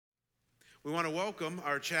We want to welcome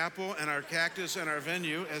our chapel and our cactus and our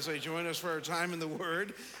venue as they join us for our time in the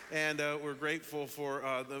Word. And we're grateful for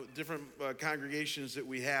the different congregations that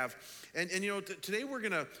we have. And today we're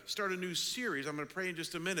going to start a new series. I'm going to pray in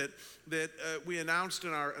just a minute that we announced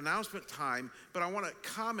in our announcement time. But I want to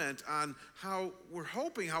comment on how we're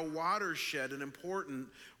hoping how watershed and important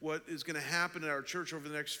what is going to happen in our church over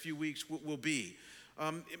the next few weeks will be.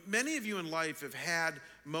 Many of you in life have had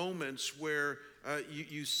moments where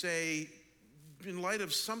you say, in light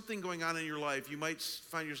of something going on in your life, you might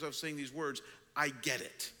find yourself saying these words, I get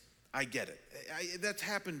it. I get it. That's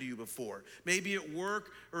happened to you before. Maybe at work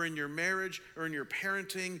or in your marriage or in your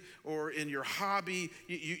parenting or in your hobby.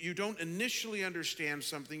 You don't initially understand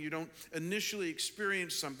something. You don't initially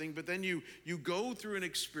experience something, but then you go through an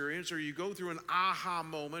experience or you go through an aha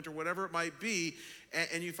moment or whatever it might be,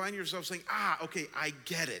 and you find yourself saying, okay, I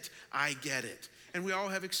get it. I get it. And we all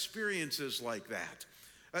have experiences like that.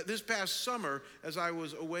 This past summer, as I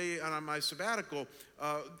was away on my sabbatical,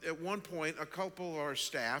 at one point, a couple of our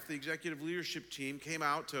staff, the executive leadership team, came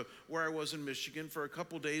out to where I was in Michigan for a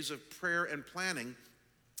couple days of prayer and planning.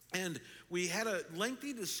 And we had a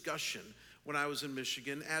lengthy discussion when I was in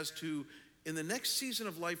Michigan as to, in the next season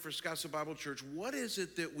of life for Scottsdale Bible Church, what is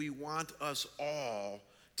it that we want us all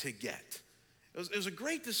to get? It was a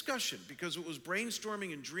great discussion because it was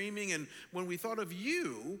brainstorming and dreaming, and when we thought of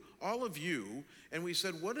you, all of you, and we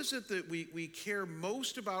said, what is it that we care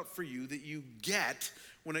most about for you that you get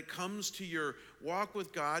when it comes to your walk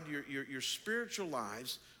with God, your spiritual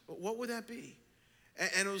lives, what would that be?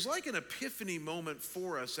 And it was like an epiphany moment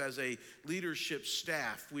for us as a leadership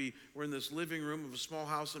staff. We were in this living room of a small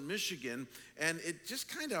house in Michigan, and it just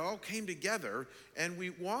kind of all came together, and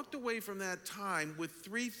we walked away from that time with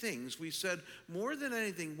three things. We said, more than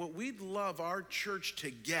anything, what we'd love our church to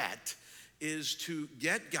get is to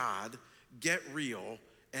get God, get real,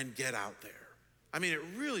 and get out there. I mean, it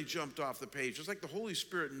really jumped off the page. It's like the Holy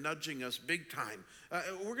Spirit nudging us big time.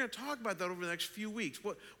 We're going to talk about that over the next few weeks,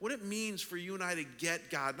 what it means for you and I to get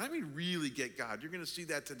God. And I mean really get God. You're going to see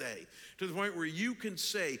that today, to the point where you can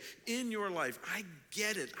say in your life, I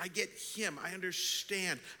get it. I get Him. I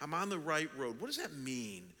understand. I'm on the right road. What does that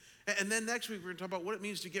mean? And then next week, we're going to talk about what it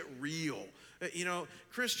means to get real.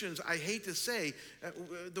 Christians, I hate to say,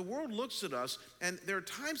 the world looks at us, and there are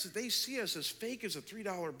times that they see us as fake as a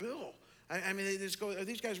 $3 bill. I mean, they just go, are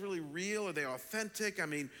these guys really real? Are they authentic? I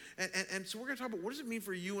mean, and so we're going to talk about what does it mean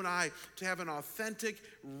for you and I to have an authentic,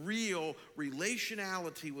 real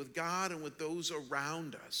relationality with God and with those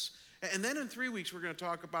around us. And then in 3 weeks, we're going to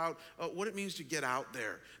talk about what it means to get out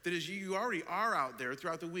there. That is, you already are out there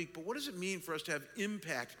throughout the week, but what does it mean for us to have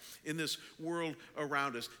impact in this world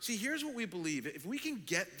around us? See, here's what we believe. If we can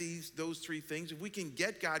get those three things, if we can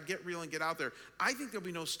get God, get real, and get out there, I think there'll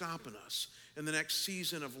be no stopping us in the next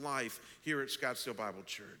season of life here at Scottsdale Bible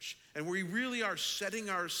Church. And we really are setting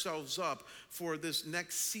ourselves up for this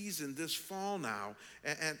next season, this fall now.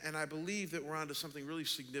 And I believe that we're onto something really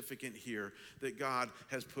significant here that God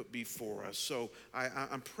has put before us. So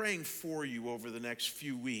I'm praying for you over the next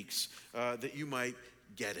few weeks that you might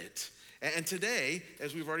get it. And today,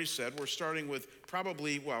 as we've already said, we're starting with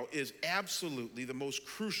is absolutely the most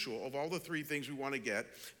crucial of all the three things we want to get.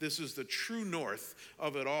 This is the true north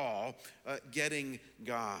of it all, getting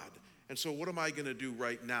God. And so what am I going to do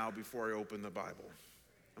right now before I open the Bible?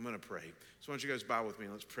 I'm going to pray. So why don't you guys bow with me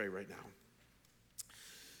and let's pray right now.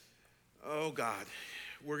 Oh God,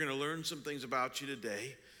 we're going to learn some things about you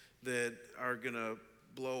today that are going to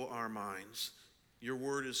blow our minds. Your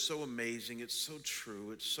word is so amazing. It's so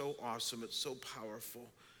true. It's so awesome. It's so powerful.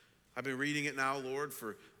 I've been reading it now, Lord,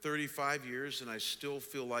 for 35 years, and I still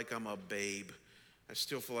feel like I'm a babe. I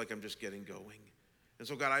still feel like I'm just getting going. And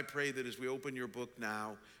so, God, I pray that as we open your book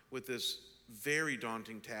now with this very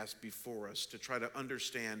daunting task before us to try to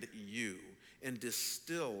understand you and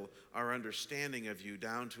distill our understanding of you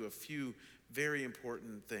down to a few very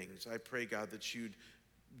important things, I pray, God, that you'd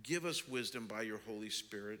give us wisdom by your Holy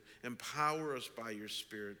Spirit, empower us by your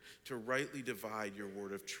Spirit to rightly divide your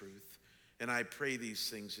word of truth. And I pray these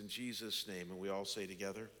things in Jesus' name, and we all say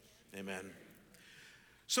together, amen.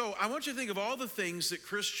 So I want you to think of all the things that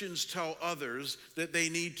Christians tell others that they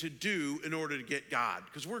need to do in order to get God,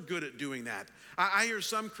 because we're good at doing that. I hear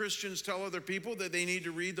some Christians tell other people that they need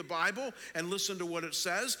to read the Bible and listen to what it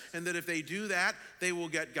says, and that if they do that, they will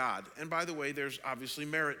get God. And by the way, there's obviously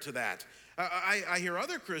merit to that. I hear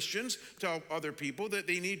other Christians tell other people that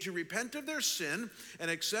they need to repent of their sin and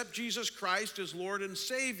accept Jesus Christ as Lord and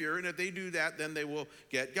Savior, and if they do that, then they will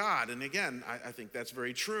get God. And again, I think that's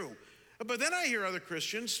very true. But then I hear other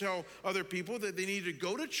Christians tell other people that they need to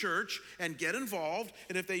go to church and get involved,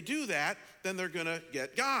 and if they do that, then they're going to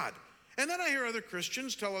get God. And then I hear other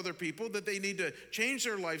Christians tell other people that they need to change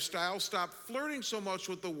their lifestyle, stop flirting so much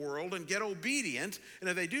with the world, and get obedient. And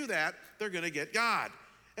if they do that, they're going to get God.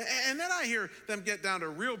 And then I hear them get down to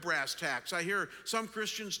real brass tacks. I hear some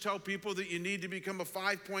Christians tell people that you need to become a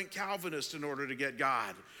 5-point Calvinist in order to get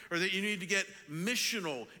God, or that you need to get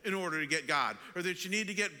missional in order to get God, or that you need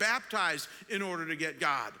to get baptized in order to get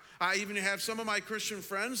God. I even have some of my Christian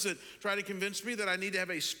friends that try to convince me that I need to have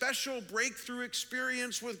a special breakthrough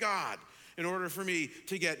experience with God in order for me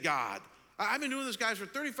to get God. I've been doing this, guys, for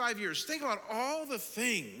 35 years. Think about all the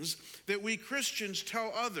things that we Christians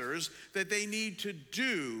tell others that they need to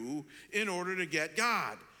do in order to get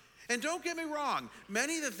God. And don't get me wrong,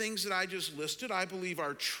 many of the things that I just listed I believe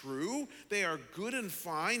are true. They are good and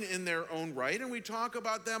fine in their own right, and we talk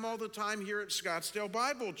about them all the time here at Scottsdale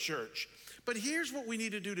Bible Church. But here's what we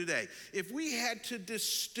need to do today. If we had to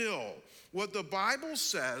distill what the Bible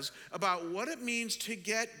says about what it means to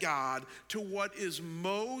get God to what is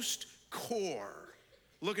most core,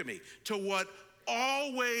 look at me, to what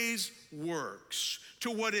always works,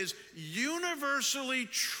 to what is universally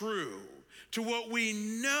true, to what we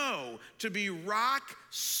know to be rock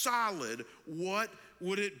solid, what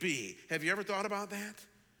would it be? Have you ever thought about that?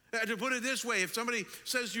 To put it this way, if somebody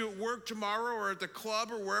says to you at work tomorrow or at the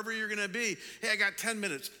club or wherever you're going to be, hey, I got 10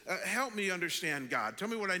 minutes. Help me understand God. Tell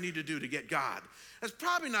me what I need to do to get God. That's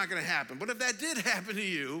probably not going to happen. But if that did happen to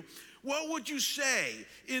you, what would you say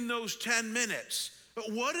in those 10 minutes?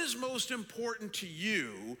 What is most important to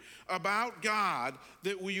you about God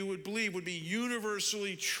that you would believe would be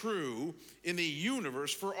universally true in the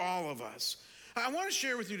universe for all of us? I want to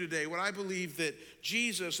share with you today what I believe that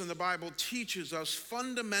Jesus and the Bible teaches us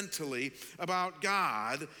fundamentally about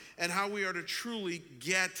God and how we are to truly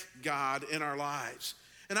get God in our lives.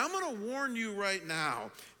 And I'm going to warn you right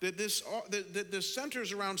now that this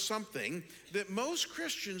centers around something that most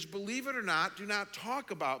Christians, believe it or not, do not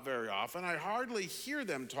talk about very often. I hardly hear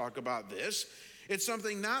them talk about this. It's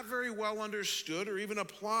something not very well understood or even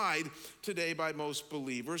applied today by most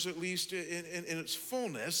believers, at least in its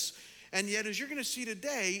fullness. And yet, as you're going to see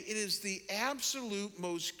today, it is the absolute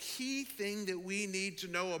most key thing that we need to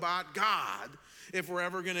know about God if we're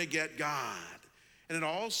ever going to get God. And it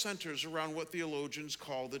all centers around what theologians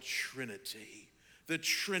call the Trinity. The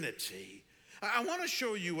Trinity. I want to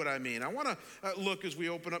show you what I mean. I want to look as we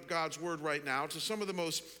open up God's Word right now to some of the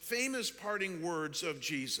most famous parting words of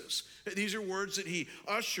Jesus. These are words that he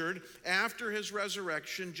ushered after his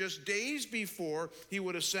resurrection, just days before he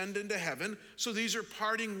would ascend into heaven. So these are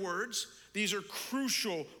parting words. These are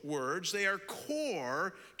crucial words. They are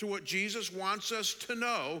core to what Jesus wants us to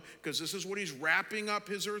know, because this is what he's wrapping up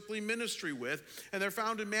his earthly ministry with. And they're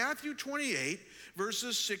found in Matthew 28,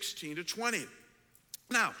 verses 16 to 20.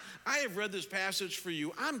 Now, I have read this passage for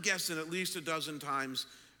you, I'm guessing at least 24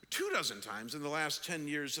 times in the last 10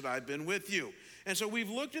 years that I've been with you. And so we've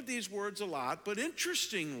looked at these words a lot, but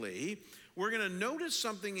interestingly, we're going to notice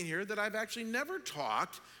something in here that I've actually never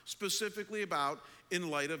talked specifically about in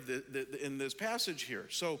light of in this passage here.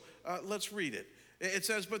 So let's read it. It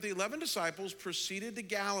says, "But the 11 disciples proceeded to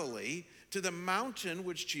Galilee, to the mountain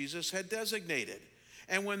which Jesus had designated.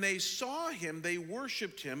 And when they saw him, they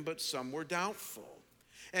worshiped him, but some were doubtful.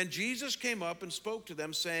 And Jesus came up and spoke to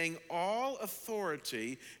them, saying, 'All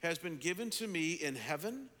authority has been given to me in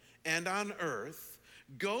heaven and on earth.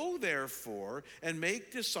 Go, therefore, and make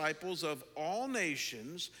disciples of all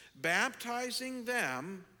nations, baptizing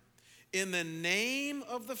them in the name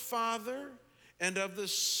of the Father and of the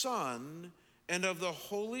Son and of the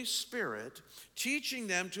Holy Spirit, teaching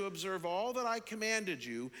them to observe all that I commanded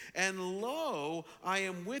you. And lo, I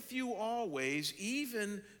am with you always,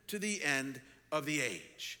 even to the end of the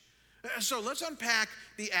age.'" So let's unpack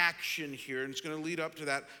the action here, and it's going to lead up to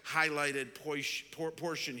that highlighted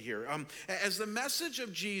portion here. As the message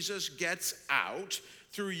of Jesus gets out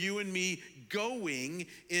through you and me going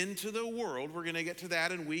into the world, we're going to get to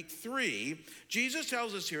that in week 3, Jesus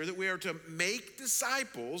tells us here that we are to make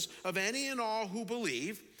disciples of any and all who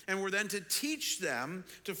believe, and we're then to teach them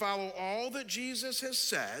to follow all that Jesus has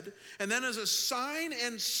said. And then as a sign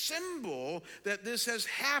and symbol that this has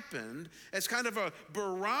happened, as kind of a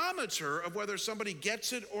barometer of whether somebody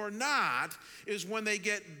gets it or not, is when they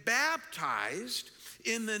get baptized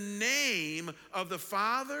in the name of the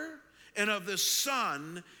Father and of the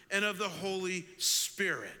Son and of the Holy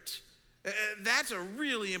Spirit. That's a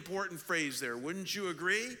really important phrase there, wouldn't you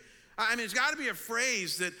agree? I mean, it's got to be a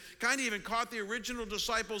phrase that kind of even caught the original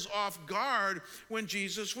disciples off guard when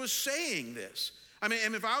Jesus was saying this. I mean,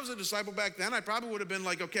 and if I was a disciple back then, I probably would have been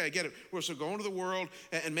like, okay, I get it. We're so go into the world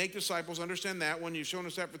and make disciples. Understand that one. You've shown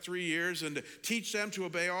us that for 3 years, and to teach them to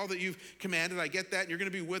obey all that you've commanded. I get that. And you're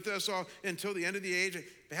going to be with us all until the end of the age.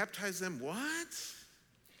 Baptize them what?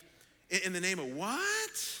 In the name of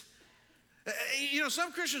what? You know,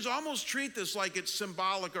 some Christians almost treat this like it's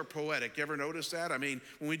symbolic or poetic. You ever notice that? I mean,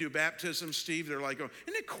 when we do baptism, Steve, they're like, oh,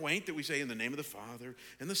 isn't it quaint that we say in the name of the Father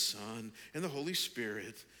and the Son and the Holy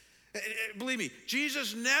Spirit? Believe me,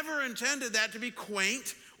 Jesus never intended that to be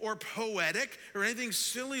quaint or poetic or anything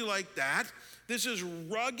silly like that. This is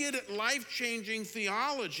rugged, life-changing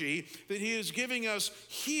theology that he is giving us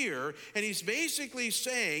here. And he's basically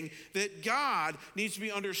saying that God needs to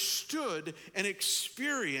be understood and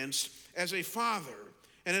experienced as a Father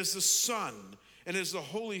and as the Son and as the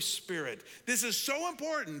Holy Spirit. This is so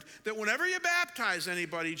important that whenever you baptize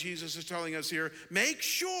anybody, Jesus is telling us here, make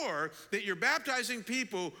sure that you're baptizing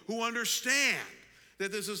people who understand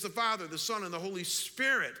that this is the Father, the Son, and the Holy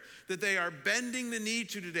Spirit, that they are bending the knee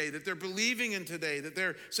to today, that they're believing in today, that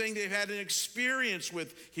they're saying they've had an experience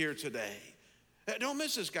with here today. Don't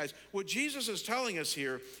miss this, guys. What Jesus is telling us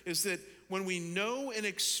here is that when we know and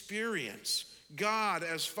experience God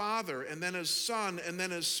as Father, and then as Son, and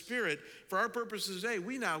then as Spirit, for our purposes today,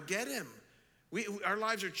 we now get him. Our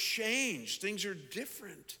lives are changed. Things are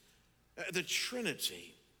different. The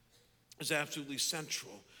Trinity is absolutely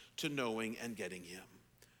central to knowing and getting him.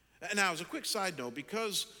 Now, as a quick side note,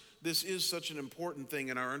 because this is such an important thing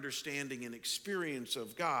in our understanding and experience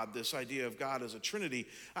of God, this idea of God as a Trinity,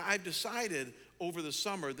 I've decided over the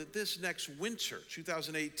summer that this next winter,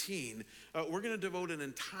 2018, we're going to devote an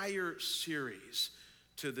entire series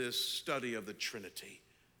to this study of the Trinity.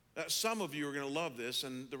 Some of you are going to love this,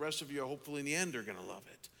 and the rest of you, hopefully in the end, are going to love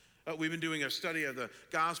it. We've been doing a study of the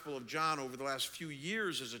Gospel of John over the last few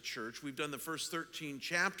years as a church. We've done the first 13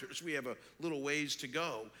 chapters. We have a little ways to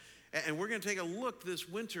go. And we're going to take a look this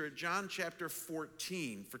winter at John chapter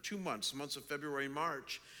 14 for 2 months, the months of February and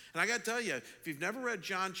March. And I got to tell you, if you've never read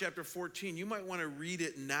John chapter 14, you might want to read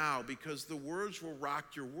it now because the words will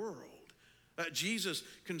rock your world. Jesus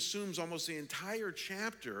consumes almost the entire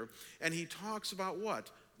chapter, and he talks about what?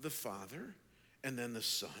 The Father, and then the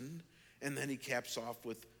Son, and then he caps off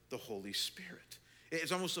with the Holy Spirit.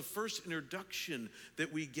 It's almost the first introduction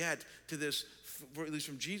that we get to this, at least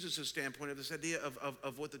from Jesus' standpoint, of this idea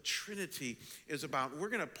of what the Trinity is about. We're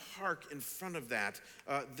going to park in front of that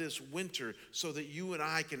this winter so that you and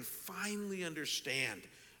I can finally understand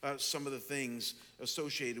some of the things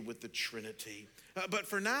associated with the Trinity. But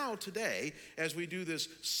for now, today, as we do this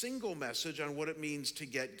single message on what it means to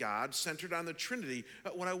get God, centered on the Trinity,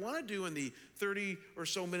 what I want to do in the 30 or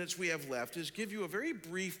so minutes we have left is give you a very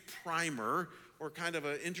brief primer or kind of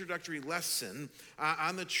an introductory lesson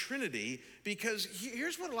on the Trinity, because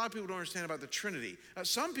here's what a lot of people don't understand about the Trinity.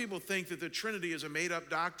 Some people think that the Trinity is a made-up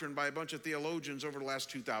doctrine by a bunch of theologians over the last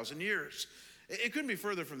 2,000 years. It couldn't be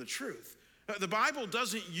further from the truth. The Bible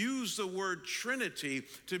doesn't use the word Trinity,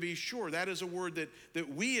 to be sure. That is a word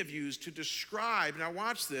that we have used to describe, now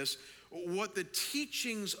watch this, what the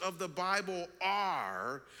teachings of the Bible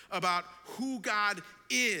are about who God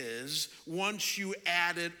is once you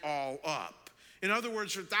add it all up. In other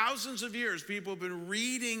words, for thousands of years, people have been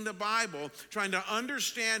reading the Bible, trying to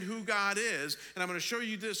understand who God is. And I'm going to show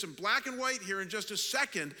you this in black and white here in just a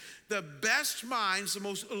second. The best minds, the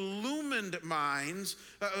most illumined minds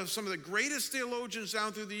of some of the greatest theologians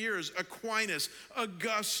down through the years, Aquinas,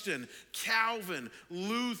 Augustine, Calvin,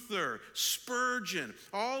 Luther, Spurgeon,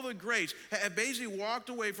 all the greats, have basically walked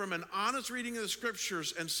away from an honest reading of the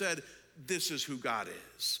Scriptures and said, this is who God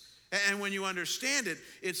is. And when you understand it,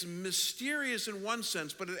 it's mysterious in one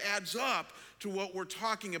sense, but it adds up to what we're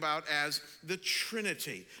talking about as the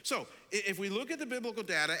Trinity. So if we look at the biblical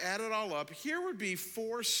data, add it all up, here would be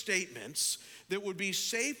 4 statements that would be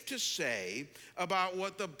safe to say about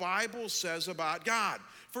what the Bible says about God.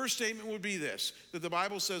 First statement would be this, that the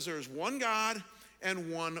Bible says there is one God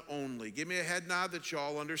and one only. Give me a head nod that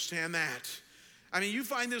y'all understand that. I mean, you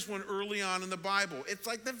find this one early on in the Bible. It's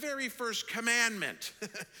like the very first commandment.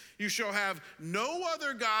 You shall have no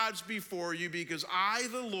other gods before you because I,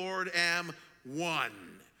 the Lord, am one.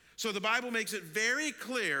 So the Bible makes it very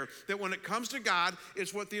clear that when it comes to God,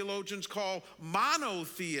 it's what theologians call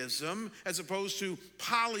monotheism as opposed to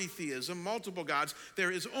polytheism, multiple gods.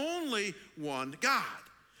 There is only one God.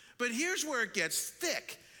 But here's where it gets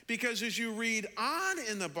thick, because as you read on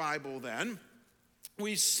in the Bible then,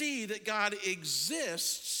 we see that God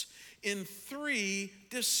exists in 3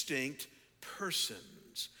 distinct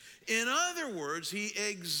persons. In other words, he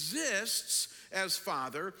exists as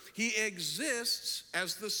Father, he exists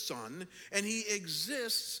as the Son, and he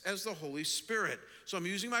exists as the Holy Spirit. So I'm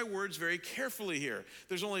using my words very carefully here.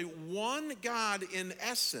 There's only one God in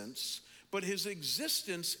essence, but his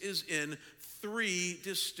existence is in three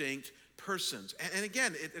distinct persons. And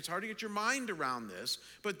again, it's hard to get your mind around this,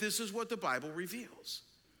 but this is what the Bible reveals.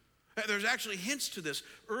 There's actually hints to this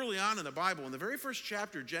early on in the Bible. In the very first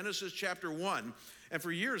chapter, Genesis chapter 1, and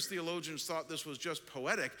for years theologians thought this was just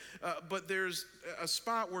poetic, but there's a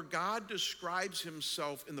spot where God describes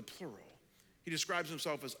himself in the plural. He describes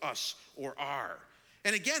himself as us or our.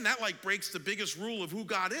 And again, that like breaks the biggest rule of who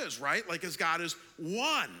God is, right? Like as God is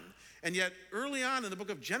one. And yet early on in the book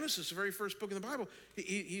of Genesis, the very first book in the Bible,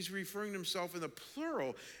 he's referring to himself in the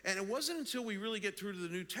plural. And it wasn't until we really get through to the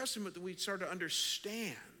New Testament that we start to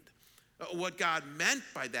understand what God meant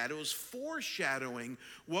by that. It was foreshadowing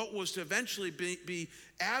what was to eventually be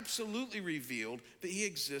absolutely revealed, that he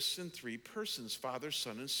exists in three persons, Father,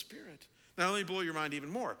 Son, and Spirit. Now let me blow your mind even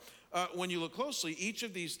more. When you look closely, each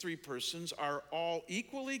of these three persons are all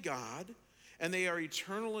equally God, and they are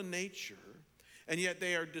eternal in nature, and yet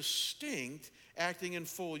they are distinct, acting in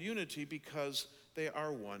full unity because they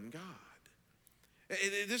are one God.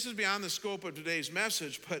 This is beyond the scope of today's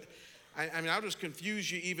message, but I mean, I'll just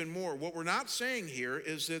confuse you even more. What we're not saying here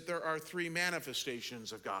is that there are three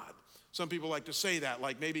manifestations of God. Some people like to say that,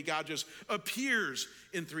 like maybe God just appears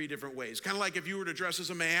in three different ways. Kind of like if you were to dress as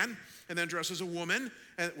a man and then dress as a woman,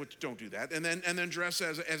 which don't do that, and then dress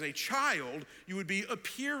as a child, you would be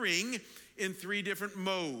appearing in three different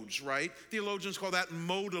modes, right? Theologians call that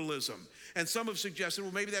modalism. And some have suggested,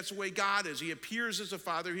 well, maybe that's the way God is. He appears as a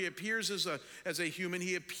father, he appears as a human,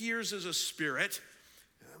 he appears as a spirit.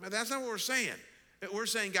 But that's not what we're saying. We're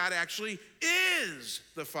saying God actually is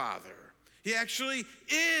the Father. He actually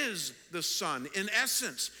is the Son in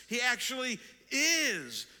essence. He actually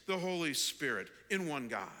is the Holy Spirit in one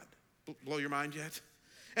God. Blow your mind yet?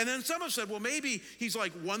 And then some have said, well, maybe he's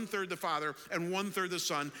like 1/3 the Father and 1/3 the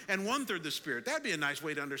Son and 1/3 the Spirit. That'd be a nice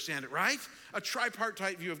way to understand it, right? A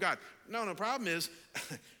tripartite view of God. No, the problem is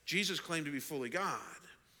Jesus claimed to be fully God.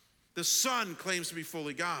 The Son claims to be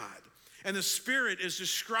fully God. And the Spirit is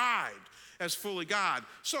described as fully God.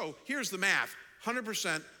 So here's the math.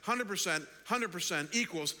 100%, 100%, 100%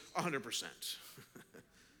 equals 100%.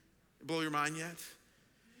 Blow your mind yet?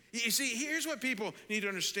 You see, here's what people need to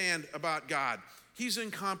understand about God. He's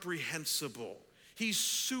incomprehensible. He's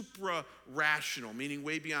supra-rational, meaning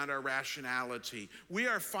way beyond our rationality. We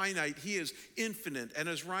are finite. He is infinite. And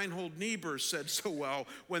as Reinhold Niebuhr said so well,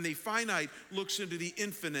 when the finite looks into the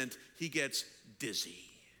infinite, he gets dizzy.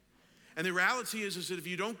 And the reality is that if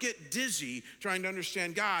you don't get dizzy trying to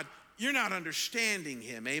understand God, you're not understanding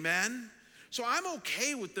him. Amen? So I'm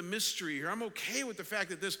okay with the mystery here. I'm okay with the fact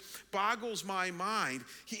that this boggles my mind.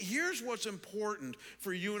 Here's what's important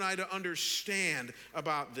for you and I to understand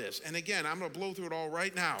about this. And again, I'm going to blow through it all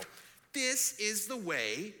right now. This is the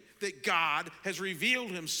way that God has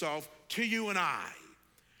revealed himself to you and I.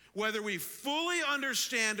 Whether we fully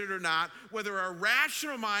understand it or not, whether our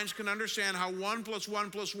rational minds can understand how 1 +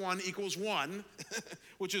 1 + 1 = 1,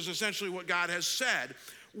 which is essentially what God has said,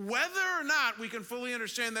 whether or not we can fully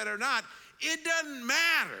understand that or not, it doesn't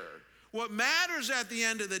matter. What matters at the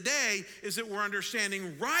end of the day is that we're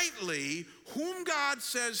understanding rightly whom God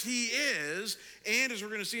says he is, and as we're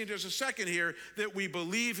going to see in just a second here, that we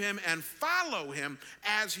believe him and follow him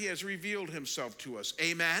as he has revealed himself to us.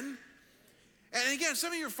 Amen? And again,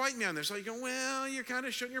 some of you are fighting me on this. Like, well, you're kind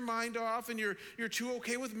of shutting your mind off and you're too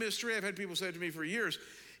okay with mystery. I've had people say it to me for years.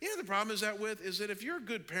 You know the problem is that if you're a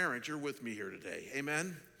good parent, you're with me here today.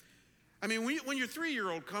 Amen? I mean, when your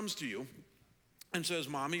 3-year-old comes to you and says,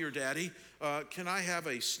 Mommy or Daddy, can I have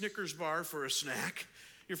a Snickers bar for a snack?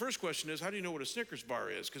 Your first question is, how do you know what a Snickers bar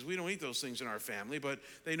is? Because we don't eat those things in our family, but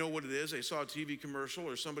they know what it is. They saw a TV commercial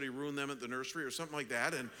or somebody ruined them at the nursery or something like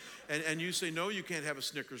that. And you say, no, you can't have a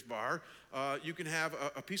Snickers bar. You can have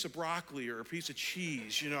a piece of broccoli or a piece of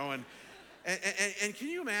cheese, you know. And can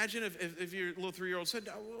you imagine if your little 3-year-old said,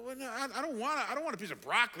 I don't want a piece of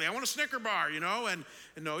broccoli. I want a Snicker bar, you know. And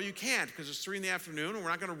no, you can't because it's 3 PM and we're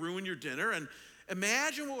not going to ruin your dinner. And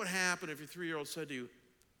imagine what would happen if your 3-year-old said to you,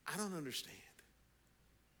 I don't understand.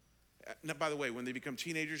 Now, by the way, when they become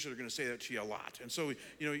teenagers, they're going to say that to you a lot. And so,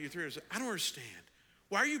 you know, your 3-year-old says, I don't understand.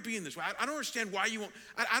 Why are you being this way? I don't understand why you won't.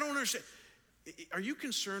 I don't understand. Are you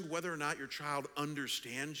concerned whether or not your child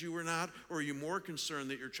understands you or not? Or are you more concerned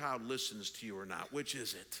that your child listens to you or not? Which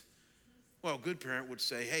is it? Well, a good parent would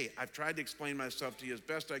say, hey, I've tried to explain myself to you as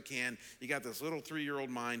best I can. You got this little 3-year-old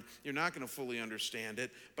mind. You're not going to fully understand it,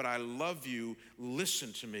 but I love you.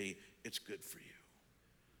 Listen to me. It's good for you.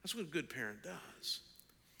 That's what a good parent does.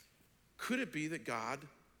 Could it be that God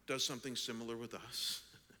does something similar with us?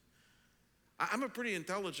 I'm a pretty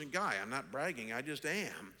intelligent guy. I'm not bragging. I just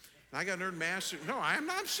am. I got an earned master. No, I'm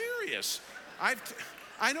not serious. I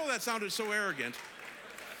know that sounded so arrogant.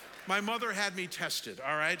 My mother had me tested,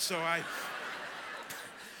 all right?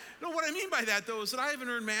 No, what I mean by that, though, is that I have an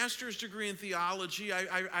earned master's degree in theology.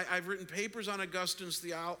 I've written papers on Augustine's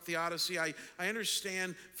theodicy. I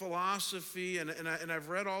understand philosophy, and I've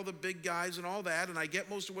read all the big guys and all that, and I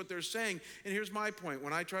get most of what they're saying. And here's my point.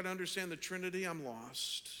 When I try to understand the Trinity, I'm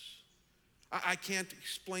lost. I can't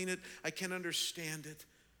explain it. I can't understand it.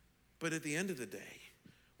 But at the end of the day,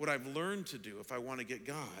 what I've learned to do if I want to get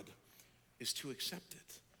God is to accept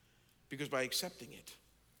it. Because by accepting it,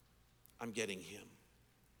 I'm getting him.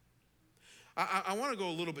 I want to go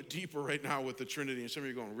a little bit deeper right now with the Trinity. And some of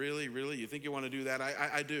you are going, really? Really? You think you want to do that?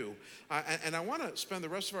 I do. And I want to spend the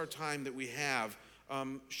rest of our time that we have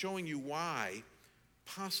showing you why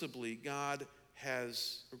possibly God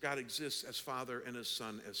exists as Father and as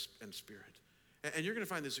Son and Spirit. And you're going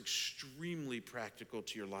to find this extremely practical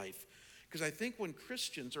to your life. Because I think when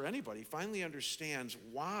Christians or anybody finally understands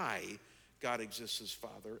why God exists as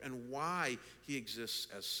Father and why he exists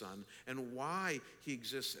as Son and why he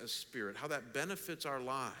exists as Spirit, how that benefits our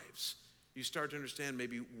lives, you start to understand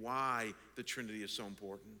maybe why the Trinity is so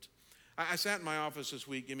important. I sat in my office this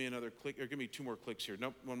week. Give me another click, or give me 2 more clicks here.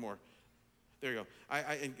 Nope, 1 more. There you go.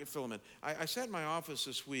 And fill them in. I sat in my office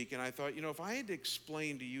this week and I thought, if I had to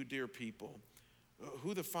explain to you, dear people,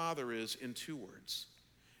 who the Father is in 2 words,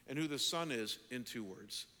 and who the Son is in 2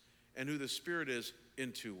 words, and who the Spirit is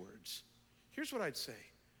in 2 words, here's what I'd say.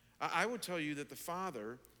 I would tell you that the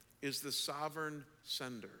Father is the sovereign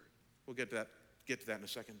sender. We'll get to that in a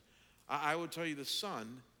second. I would tell you the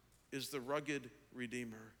Son is the rugged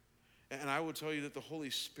redeemer. And I would tell you that the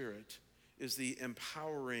Holy Spirit is the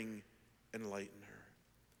empowering enlightener.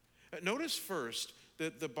 Notice first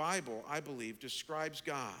that the Bible, I believe, describes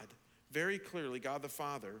God very clearly, God the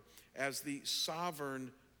Father, as the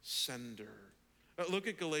sovereign sender. Look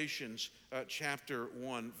at Galatians chapter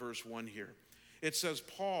 1, verse 1 here. It says,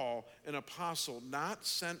 Paul, an apostle, not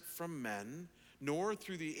sent from men, nor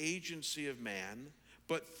through the agency of man,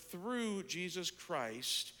 but through Jesus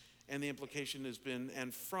Christ, and the implication has been,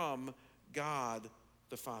 and from God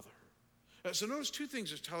the Father. So notice 2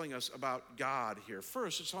 things it's telling us about God here.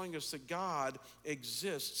 First, it's telling us that God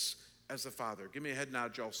exists as the Father. Give me a head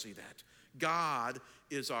nod, y'all see that. God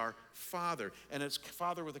is our Father, and it's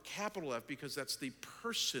Father with a capital F because that's the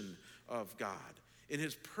person of God. In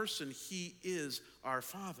his person, he is our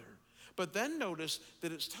Father. But then notice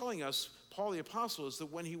that it's telling us, Paul the Apostle, is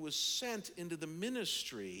that when he was sent into the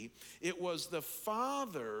ministry, it was the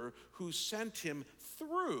Father who sent him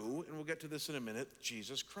through, and we'll get to this in a minute,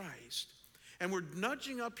 Jesus Christ. And we're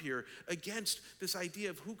nudging up here against this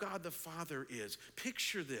idea of who God the Father is.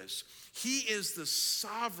 Picture this. He is the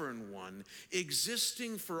sovereign one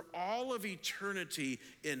existing for all of eternity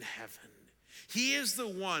in heaven. He is the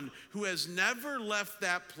one who has never left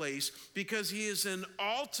that place because he is in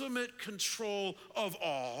ultimate control of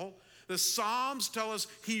all. The Psalms tell us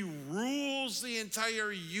he rules the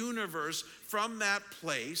entire universe from that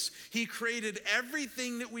place. He created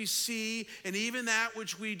everything that we see and even that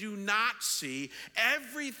which we do not see.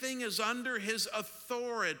 Everything is under his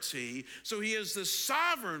authority. So he is the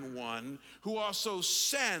sovereign one who also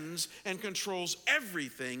sends and controls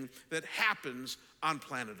everything that happens on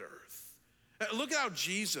planet Earth. Look at how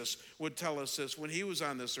Jesus would tell us this when he was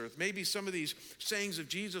on this earth. Maybe some of these sayings of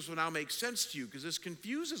Jesus will now make sense to you because this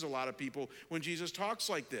confuses a lot of people when Jesus talks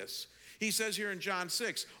like this. He says here in John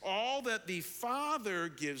 6, all that the Father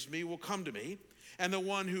gives me will come to me, and the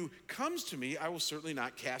one who comes to me I will certainly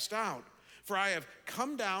not cast out. For I have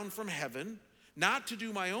come down from heaven, not to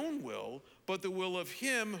do my own will, but the will of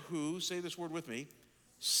him who, say this word with me,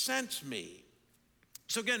 sent me.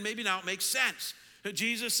 So again, maybe now it makes sense.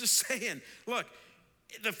 Jesus is saying, look,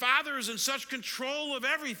 the Father is in such control of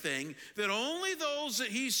everything that only those that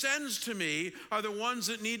he sends to me are the ones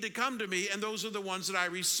that need to come to me, and those are the ones that I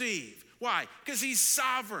receive. Why? Because he's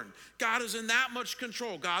sovereign. God is in that much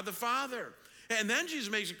control, God the Father. And then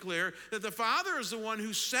Jesus makes it clear that the Father is the one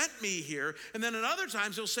who sent me here. And then at other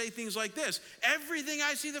times he'll say things like this: everything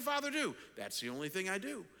I see the Father do, that's the only thing I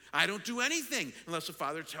do. I don't do anything unless the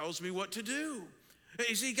Father tells me what to do.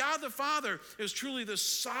 You see, God the Father is truly the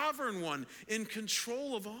sovereign one in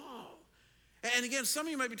control of all. And again, some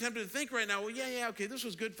of you might be tempted to think right now, well, yeah, okay, this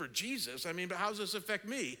was good for Jesus. I mean, but how does this affect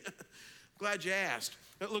me? Glad you asked.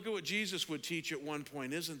 Look at what Jesus would teach at one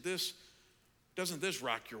point. Doesn't this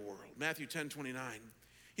rock your world? Matthew 10:29.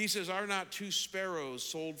 He says, are not 2 sparrows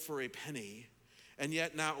sold for a penny, and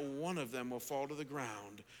yet not one of them will fall to the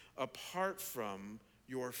ground apart from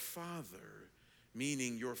your Father,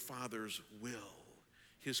 meaning your Father's will,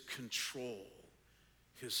 his control,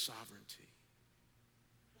 his sovereignty.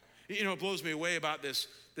 You know, it blows me away about this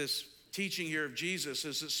teaching here of Jesus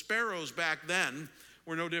is that sparrows back then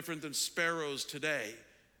were no different than sparrows today.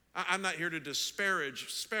 I'm not here to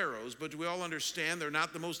disparage sparrows, but do we all understand they're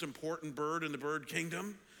not the most important bird in the bird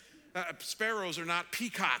kingdom? Sparrows are not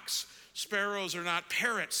peacocks. Sparrows are not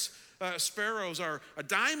parrots. Sparrows are a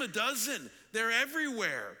dime a dozen. They're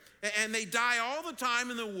everywhere. And they die all the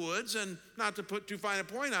time in the woods, and not to put too fine a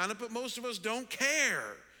point on it, but most of us don't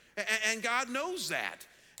care. And God knows that.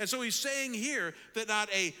 And so he's saying here that not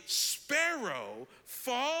a sparrow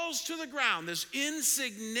falls to the ground, this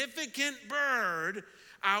insignificant bird,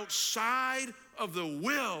 outside of the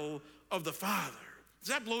will of the Father. Does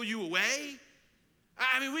that blow you away?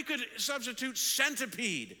 I mean, we could substitute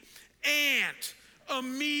centipede, ant,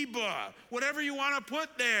 amoeba, whatever you want to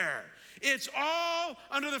put there. It's all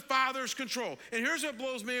under the Father's control. And here's what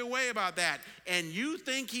blows me away about that. And you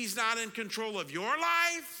think he's not in control of your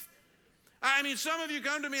life? I mean, some of you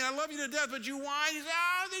come to me, and I love you to death, but you whine. You say,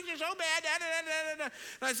 oh, things are so bad. Da, da, da, da, da.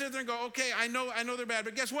 And I sit there and go, okay, I know they're bad,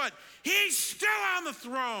 but guess what? He's still on the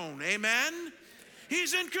throne, amen?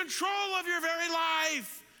 He's in control of your very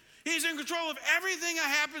life. He's in control of everything that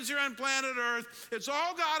happens here on planet Earth. It's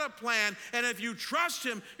all got a plan, and if you trust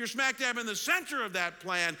him, you're smack dab in the center of that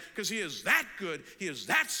plan because he is that good, he is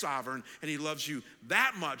that sovereign, and he loves you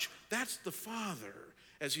that much. That's the Father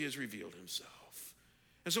as he has revealed himself.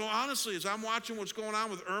 And so honestly, as I'm watching what's going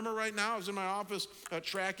on with Irma right now, I was in my office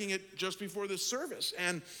tracking it just before this service.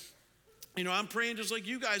 And, you know, I'm praying just like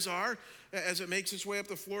you guys are as it makes its way up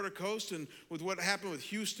the Florida coast. And with what happened with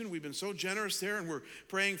Houston, we've been so generous there. And we're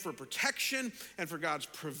praying for protection and for God's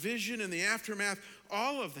provision in the aftermath,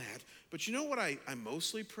 all of that. But you know what I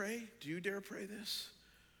mostly pray? Do you dare pray this?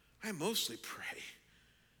 I mostly pray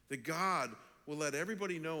that God will let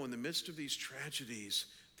everybody know in the midst of these tragedies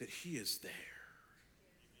that he is there.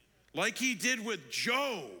 Like he did with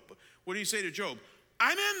Job. What do you say to Job?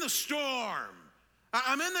 I'm in the storm.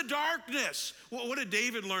 I'm in the darkness. Well, what did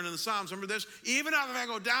David learn in the Psalms? Remember this? Even if I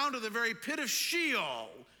go down to the very pit of Sheol,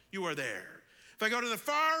 you are there. If I go to the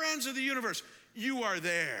far ends of the universe, you are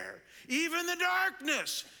there. Even the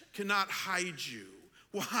darkness cannot hide you.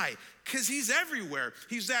 Why? Because he's everywhere.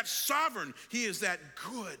 He's that sovereign. He is that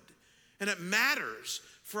good. And it matters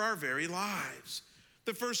for our very lives.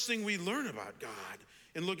 The first thing we learn about God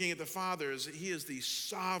in looking at the Father is that he is the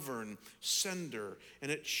sovereign sender,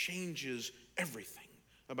 and it changes everything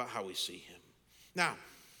about how we see him. Now,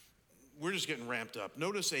 we're just getting ramped up.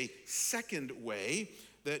 Notice a second way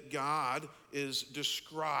that God is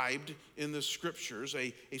described in the scriptures,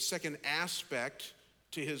 a second aspect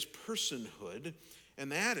to his personhood,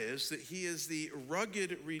 and that is that he is the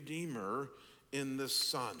rugged Redeemer in the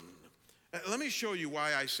Son. Let me show you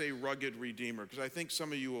why I say rugged Redeemer, because I think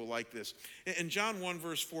some of you will like this. In John 1,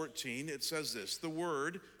 verse 14, it says this: the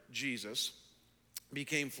Word, Jesus,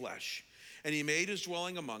 became flesh, and he made his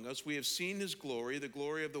dwelling among us. We have seen his glory, the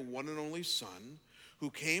glory of the one and only Son,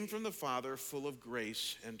 who came from the Father, full of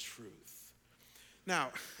grace and truth.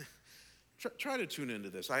 Now, try to tune into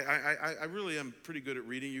this. I really am pretty good at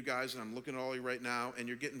reading you guys, and I'm looking at all you right now, and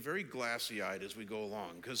you're getting very glassy-eyed as we go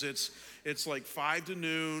along, because it's like 5 to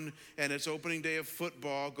noon, and it's opening day of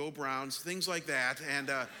football, go Browns, things like that,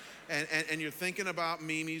 and you're thinking about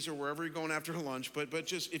Mimi's or wherever you're going after lunch, but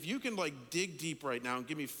just, if you can like dig deep right now and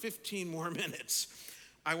give me 15 more minutes,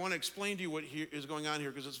 I want to explain to you what is going on here,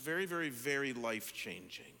 because it's very, very, very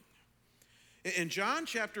life-changing. In John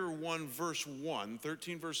chapter 1, verse 1,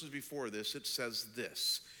 13 verses before this, it says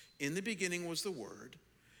this: in the beginning was the Word,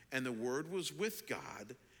 and the Word was with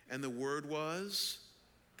God, and the Word was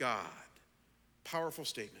God. Powerful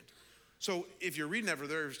statement. So if you're reading that for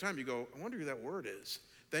the very first time, you go, I wonder who that Word is.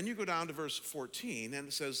 Then you go down to verse 14, and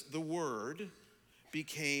it says, the Word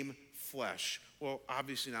became flesh. Well,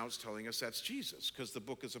 obviously now it's telling us that's Jesus, because the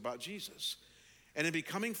book is about Jesus. And in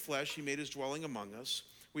becoming flesh, he made his dwelling among us.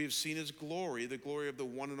 We have seen his glory, the glory of the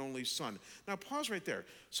one and only Son. Now pause right there.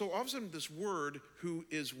 So all of a sudden this Word, who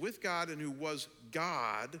is with God and who was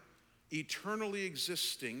God, eternally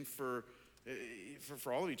existing for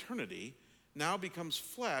all of eternity, now becomes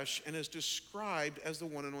flesh and is described as the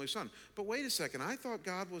one and only Son. But wait a second, I thought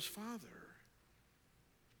God was Father.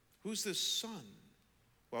 Who's this Son?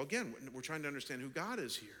 Well, again, we're trying to understand who God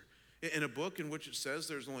is here. In a book in which it says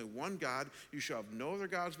there's only one God, you shall have no other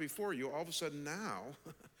gods before you, all of a sudden now,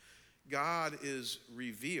 God is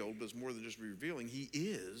revealed, but it's more than just revealing. He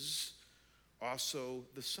is also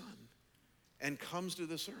the Son and comes to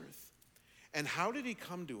this earth. And how did he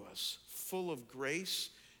come to us? Full of grace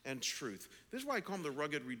and truth. This is why I call him the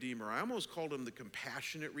rugged Redeemer. I almost called him the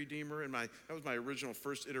compassionate Redeemer. That was my original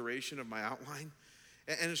first iteration of my outline.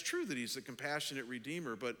 And it's true that he's the compassionate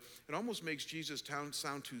Redeemer, but it almost makes Jesus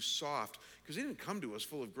sound too soft, because he didn't come to us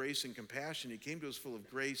full of grace and compassion. He came to us full of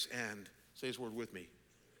grace and, say this word with me,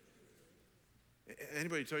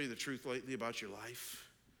 anybody tell you the truth lately about your life?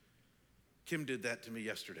 Kim did that to me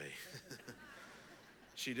yesterday.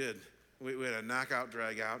 She did. We had a knockout,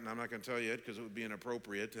 drag out, and I'm not going to tell you it because it would be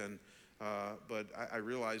inappropriate. But I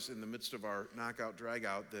realized in the midst of our knockout, drag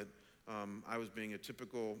out that I was being a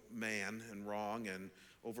typical man and wrong and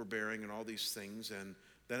overbearing and all these things. And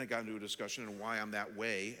then it got into a discussion on why I'm that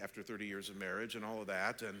way after 30 years of marriage and all of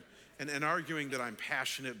that. And arguing that I'm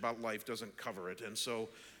passionate about life doesn't cover it. And so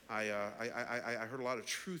I heard a lot of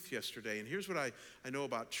truth yesterday. And here's what I know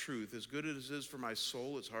about truth. As good as it is for my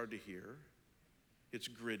soul, it's hard to hear. It's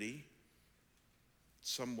gritty,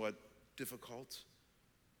 somewhat difficult.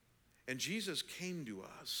 And Jesus came to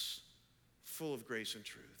us full of grace and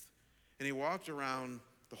truth. And he walked around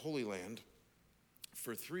the Holy Land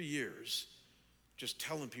for 3 years just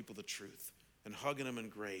telling people the truth and hugging them in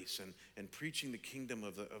grace and preaching the kingdom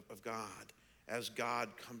of God as God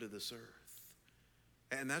come to this earth.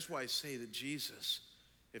 And that's why I say that Jesus,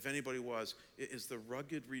 if anybody was, is the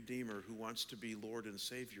rugged Redeemer who wants to be Lord and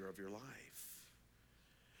Savior of your life.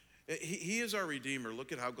 He is our Redeemer.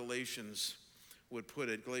 Look at how Galatians would put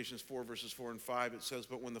it. Galatians 4, verses 4 and 5, it says,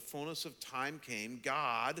 "But when the fullness of time came,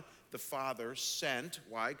 God, the Father, sent,"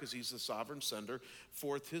 why? Because he's the sovereign sender,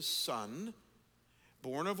 "forth his Son,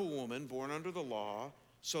 born of a woman, born under the law,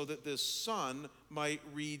 so that this Son might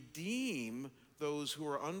redeem those who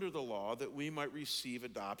are under the law, that we might receive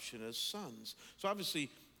adoption as sons." So obviously,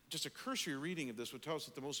 just a cursory reading of this would tell us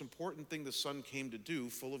that the most important thing the Son came to do,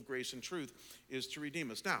 full of grace and truth, is to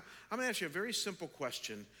redeem us. Now, I'm going to ask you a very simple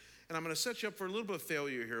question, and I'm going to set you up for a little bit of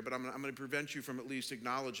failure here, but I'm going to prevent you from at least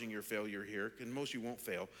acknowledging your failure here, and most of you won't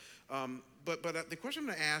fail. But the question I'm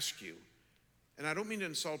going to ask you, and I don't mean to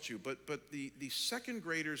insult you, but the second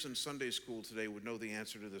graders in Sunday school today would know the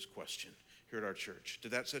answer to this question here at our church.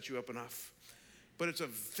 Did that set you up enough? But it's a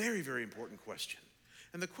very, very important question.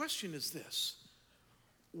 And the question is this: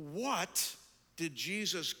 what did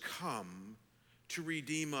Jesus come to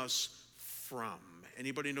redeem us from?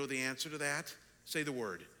 Anybody know the answer to that? Say the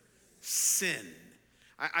word. Sin.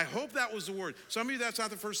 I hope that was the word. Some of you, that's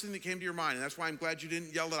not the first thing that came to your mind, and that's why I'm glad you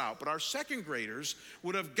didn't yell it out. But our second graders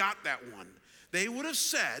would have got that one. They would have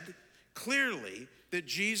said clearly that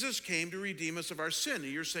Jesus came to redeem us of our sin.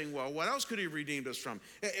 And you're saying, well, what else could he have redeemed us from?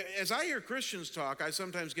 As I hear Christians talk, I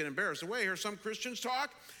sometimes get embarrassed. The way I hear some Christians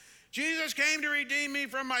talk, Jesus came to redeem me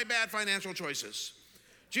from my bad financial choices.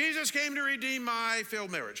 Jesus came to redeem my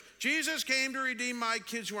failed marriage. Jesus came to redeem my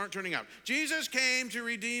kids who aren't turning out. Jesus came to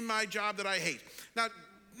redeem my job that I hate. Now,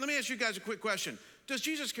 let me ask you guys a quick question. Does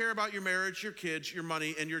Jesus care about your marriage, your kids, your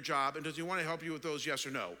money, and your job? And does he want to help you with those, yes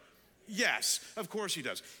or no? Yes, of course he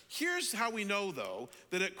does. Here's how we know, though,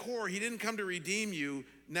 that at core, he didn't come to redeem you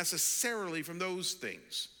necessarily from those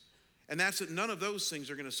things. And that's that none of those things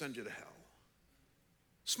are going to send you to hell.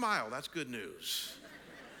 Smile, that's good news.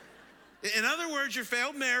 In other words, your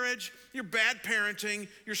failed marriage, your bad parenting,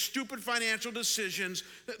 your stupid financial decisions,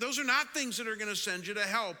 those are not things that are going to send you to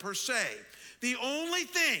hell per se. The only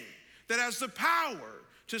thing that has the power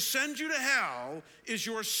to send you to hell is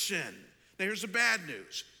your sin. Now here's the bad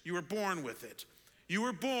news. You were born with it. You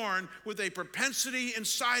were born with a propensity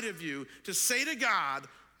inside of you to say to God,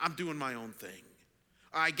 I'm doing my own thing.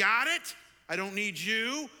 I got it. I don't need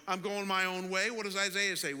you. I'm going my own way. What does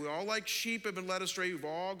Isaiah say? We all like sheep have been led astray. We've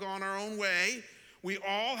all gone our own way. We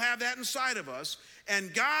all have that inside of us.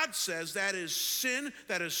 And God says that is sin,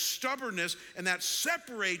 that is stubbornness, and that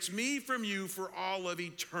separates me from you for all of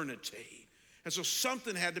eternity. And so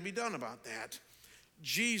something had to be done about that.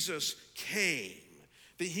 Jesus came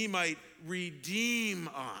that he might redeem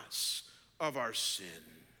us of our sin.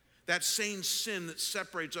 That same sin that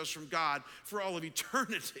separates us from God for all of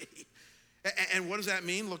eternity. And what does that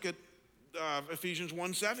mean? Look at Ephesians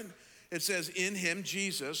 1:7. It says, in him,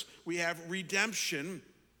 Jesus, we have redemption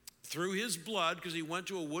through his blood, because he went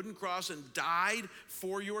to a wooden cross and died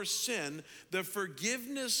for your sin, the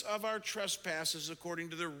forgiveness of our trespasses according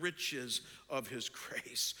to the riches of his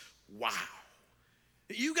grace. Wow.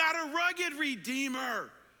 You got a rugged Redeemer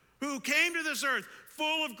who came to this earth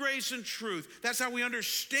full of grace and truth. That's how we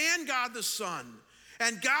understand God the Son.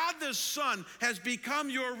 And God the Son has become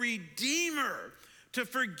your Redeemer to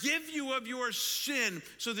forgive you of your sin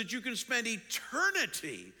so that you can spend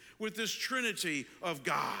eternity with this Trinity of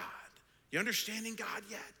God. You understanding God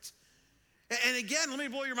yet? And again, let me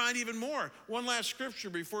blow your mind even more. One last scripture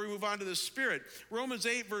before we move on to the Spirit. Romans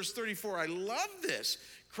 8, verse 34. I love this.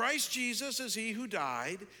 Christ Jesus is he who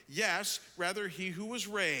died, yes, rather he who was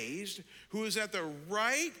raised, who is at the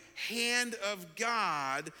right hand of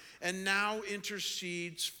God and now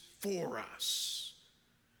intercedes for us.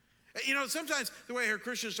 You know, sometimes the way I hear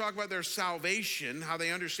Christians talk about their salvation, how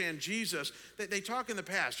they understand Jesus, they talk in the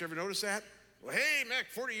past. You ever notice that? Well, hey, Mick,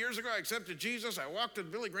 40 years ago I accepted Jesus. I walked the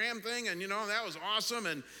Billy Graham thing, and, that was awesome.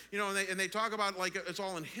 And, and they talk about like it's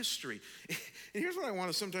all in history. And here's what I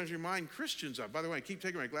want to sometimes remind Christians of. By the way, I keep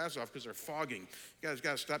taking my glasses off because they're fogging. You guys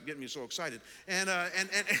got to stop getting me so excited. And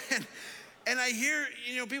I hear,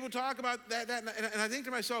 people talk about that and I think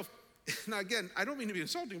to myself, now again, I don't mean to be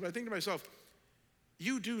insulting, but I think to myself,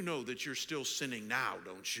 you do know that you're still sinning now,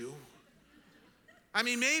 don't you? I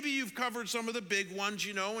mean, maybe you've covered some of the big ones,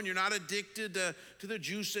 and you're not addicted to the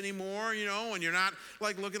juice anymore, and you're not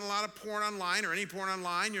like looking at a lot of porn online or any porn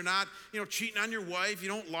online. You're not, cheating on your wife. You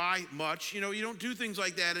don't lie much. You don't do things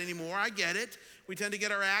like that anymore. I get it. We tend to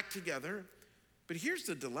get our act together. But here's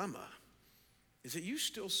the dilemma, is that you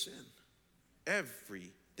still sin every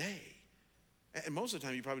day. And most of the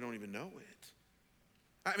time, you probably don't even know it.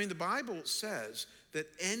 I mean, the Bible says that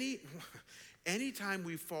anytime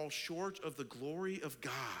we fall short of the glory of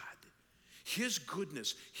God, his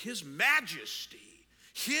goodness, his majesty,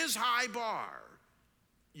 his high bar,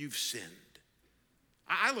 you've sinned.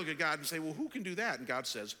 I look at God and say, well, who can do that? And God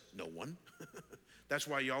says, no one. That's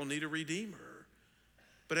why y'all need a redeemer.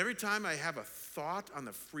 But every time I have a thought on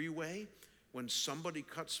the freeway when somebody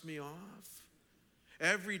cuts me off,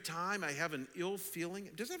 every time I have an ill feeling,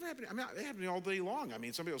 does that ever happen? I mean, it happens to me all day long. I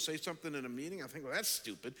mean, somebody will say something in a meeting, I think, well, that's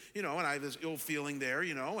stupid, and I have this ill feeling there,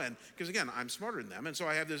 and because again, I'm smarter than them, and so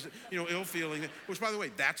I have this, ill feeling, which by the way,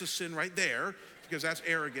 that's a sin right there, because that's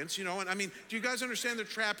arrogance, and I mean, do you guys understand the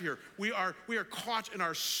trap here? We are caught in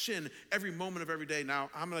our sin every moment of every day. Now,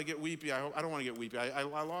 I'm going to get weepy. I don't want to get weepy. I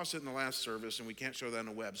lost it in the last service, and we can't show that on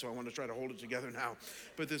the web, so I want to try to hold it together now,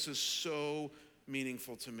 but this is so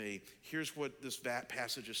meaningful to me. Here's what this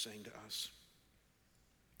passage is saying to us,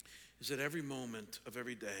 is that every moment of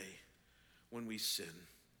every day when we sin,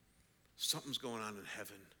 something's going on in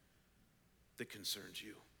heaven that concerns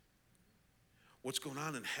you. What's going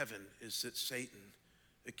on in heaven is that Satan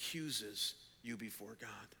accuses you before God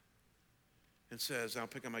and says, I'll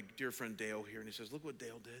pick on my dear friend Dale here, and he says, look what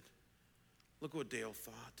Dale did. Look what Dale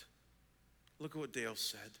thought. Look at what Dale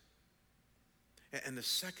said. And the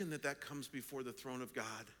second that comes before the throne of God,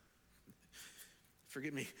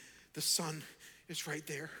 forgive me, the Son is right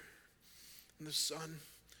there. And the Son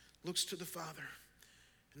looks to the Father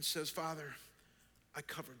and says, Father, I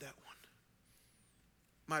covered that one.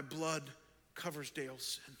 My blood covers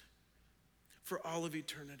Dale's sin. For all of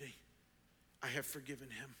eternity, I have forgiven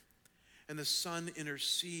him. And the Son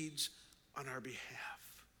intercedes on our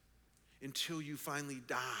behalf until you finally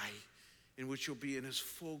die, in which you'll be in his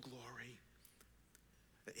full glory.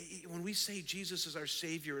 When we say Jesus is our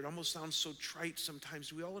Savior, it almost sounds so trite sometimes.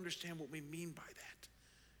 Do we all understand what we mean by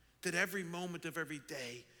that? That every moment of every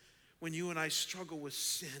day, when you and I struggle with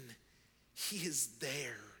sin, he is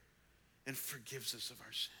there and forgives us of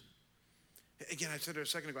our sin. Again, I said it a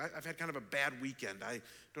second ago, I've had kind of a bad weekend. I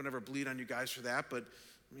don't ever bleed on you guys for that, but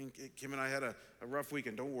I mean, Kim and I had a rough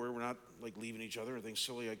weekend. Don't worry, we're not like leaving each other or things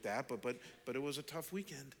silly like that, but it was a tough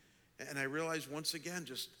weekend. And I realized once again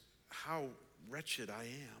just how wretched I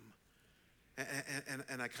am.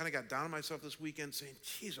 And I kind of got down on myself this weekend saying,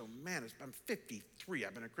 geez, oh man, I'm 53.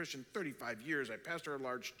 I've been a Christian 35 years. I pastor a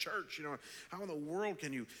large church. How in the world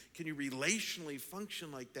can you relationally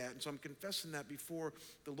function like that? And so I'm confessing that before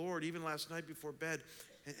the Lord, even last night before bed.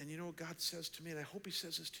 And you know what God says to me, and I hope he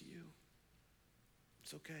says this to you.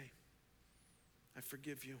 It's okay. I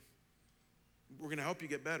forgive you. We're going to help you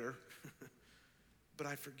get better, but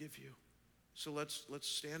I forgive you. So let's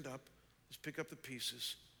stand up. Let's pick up the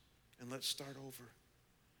pieces and let's start over.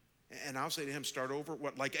 And I'll say to him, start over?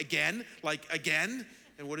 What, like again? Like again?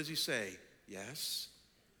 And what does he say? Yes,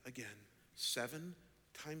 again. 7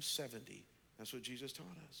 times 70. That's what Jesus taught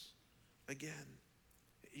us. Again.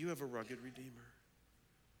 You have a rugged Redeemer.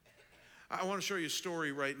 I want to show you a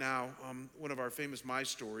story right now, one of our famous My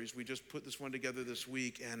Stories. We just put this one together this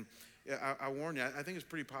week, and I warn you, I think it's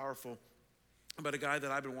pretty powerful, about a guy that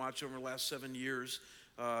I've been watching over the last 7 years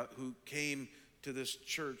who came to this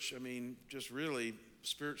church, I mean, just really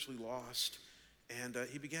spiritually lost. And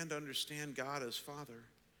he began to understand God as Father.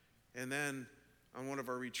 And then on one of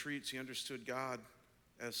our retreats, he understood God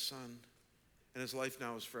as Son. And his life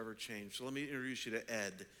now is forever changed. So let me introduce you to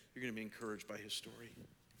Ed. You're going to be encouraged by his story.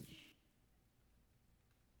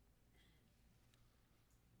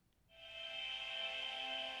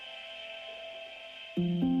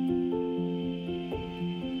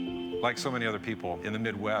 Like so many other people in the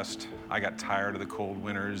Midwest, I got tired of the cold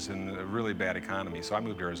winters and a really bad economy, so I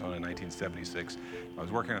moved to Arizona in 1976. I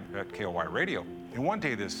was working at KOY Radio, and one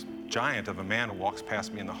day this giant of a man walks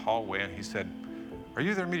past me in the hallway and he said, "Are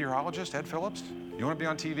you their meteorologist, Ed Phillips? You want to be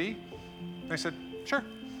on TV?" And I said, "Sure."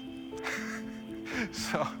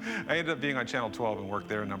 So I ended up being on Channel 12 and worked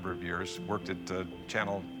there a number of years. Worked at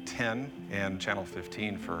Channel 10 and Channel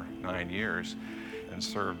 15 for 9 years and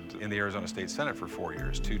served in the Arizona State Senate for 4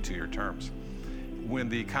 years, two-year terms. When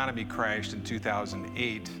the economy crashed in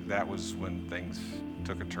 2008, that was when things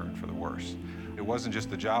took a turn for the worse. It wasn't just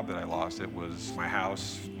the job that I lost, it was my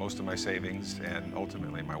house, most of my savings, and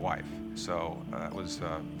ultimately my wife. So it was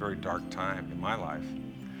a very dark time in my life.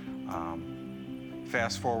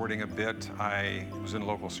 Fast forwarding a bit, I was in a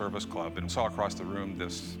local service club and saw across the room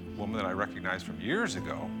this woman that I recognized from years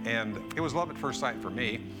ago. And it was love at first sight for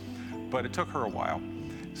me, but it took her a while.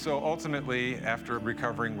 So ultimately, after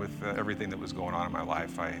recovering with everything that was going on in my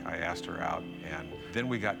life, I asked her out. And then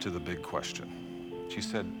we got to the big question. She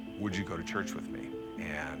said, "Would you go to church with me?"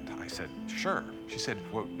 And I said, "Sure." She said,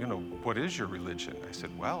 "Well, what is your religion?" I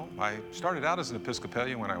said, "Well, I started out as an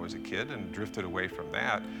Episcopalian when I was a kid and drifted away from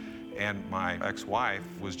that. And my ex-wife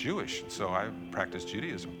was Jewish, so I practiced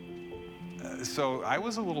Judaism." So I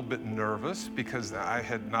was a little bit nervous because I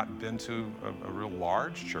had not been to a real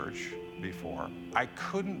large church before. I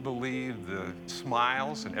couldn't believe the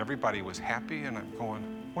smiles and everybody was happy, and I'm going,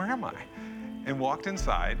 "Where am I?" And walked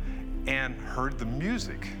inside and heard the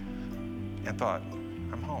music and thought,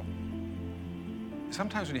 "I'm home."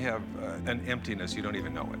 Sometimes when you have an emptiness, you don't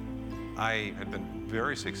even know it. I had been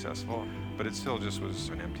very successful, but it still just was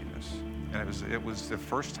an emptiness. And it was the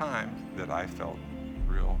first time that I felt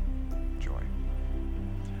real joy.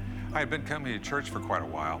 I had been coming to church for quite a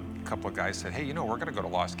while. A couple of guys said, "Hey, we're going to go to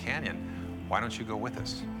Lost Canyon. Why don't you go with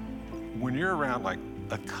us?" When you're around like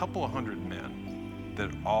a couple of hundred men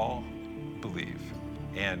that all believe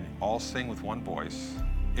and all sing with one voice,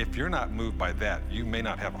 if you're not moved by that, you may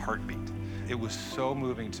not have a heartbeat. It was so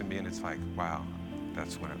moving to me, and it's like, wow,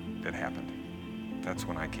 that's when it happened. That's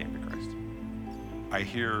when I came to Christ. I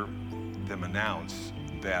hear them announce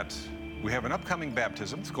that we have an upcoming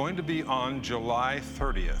baptism. It's going to be on July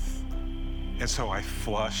 30th. And so I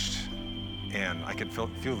flushed, and I could feel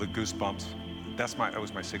the goosebumps. That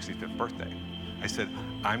was my 65th birthday. I said,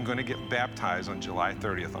 "I'm going to get baptized on July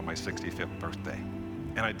 30th on my 65th birthday."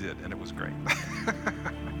 And I did, and it was great.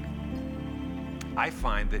 I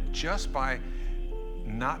find that just by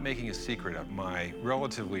not making a secret of my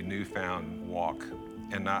relatively newfound walk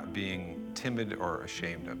and not being timid or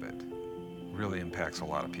ashamed of it really impacts a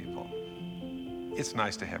lot of people. It's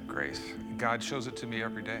nice to have grace. God shows it to me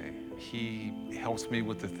every day. He helps me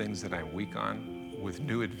with the things that I'm weak on, with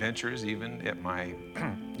new adventures even at my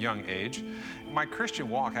young age. My Christian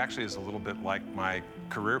walk actually is a little bit like my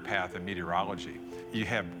career path in meteorology. You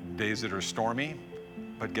have days that are stormy,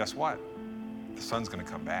 but guess what? The sun's going to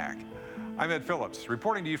come back. I'm Ed Phillips,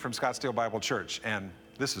 reporting to you from Scottsdale Bible Church, and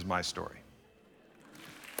this is my story.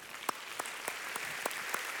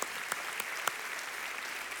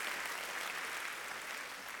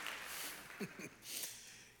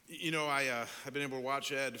 I've been able to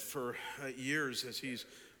watch Ed for years as he's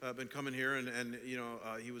been coming here, and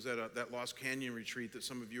he was at that Lost Canyon retreat that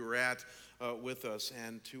some of you were at with us,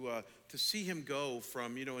 and to see him go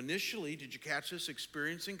from, initially, did you catch this,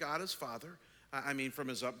 experiencing God as Father? I mean, from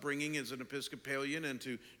his upbringing as an Episcopalian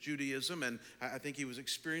into Judaism, and I think he was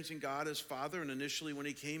experiencing God as Father, and initially when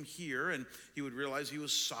he came here, and he would realize he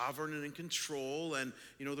was sovereign and in control and,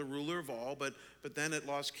 the ruler of all, but then at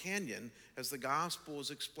Lost Canyon, as the gospel was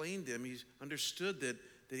explained to him, he understood that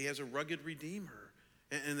he has a rugged Redeemer,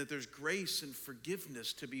 and that there's grace and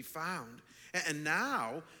forgiveness to be found. And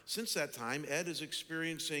now, since that time, Ed is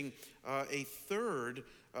experiencing a third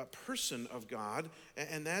person of God,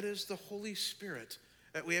 and that is the Holy Spirit.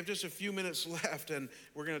 We have just a few minutes left, and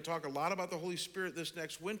we're going to talk a lot about the Holy Spirit this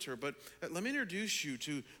next winter, but let me introduce you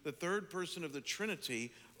to the third person of the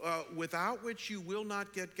Trinity, without which you will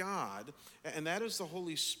not get God, and that is the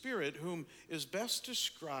Holy Spirit, whom is best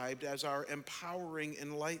described as our empowering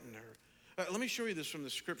enlightener. Let me show you this from the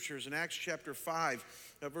scriptures in Acts chapter 5,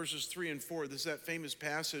 verses 3 and 4. This is that famous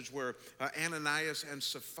passage where Ananias and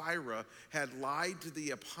Sapphira had lied to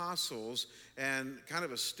the apostles, and kind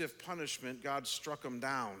of a stiff punishment, God struck them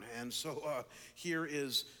down. And so here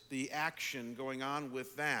is the action going on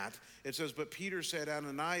with that. It says, "But Peter said,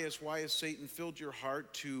 'Ananias, why has Satan filled your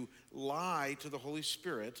heart to lie to the Holy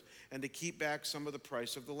Spirit and to keep back some of the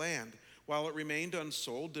price of the land? While it remained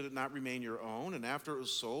unsold, did it not remain your own? And after it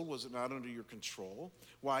was sold, was it not under your control?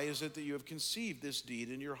 Why is it that you have conceived this deed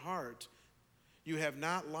in your heart? You have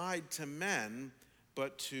not lied to men,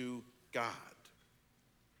 but to God.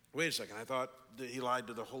 Wait a second, I thought that he lied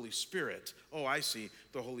to the Holy Spirit. Oh, I see.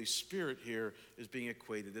 The Holy Spirit here is being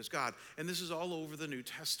equated as God. And this is all over the New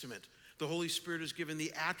Testament. The Holy Spirit is given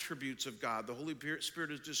the attributes of God. The Holy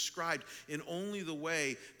Spirit is described in only the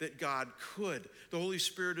way that God could. The Holy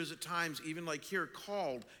Spirit is at times, even like here,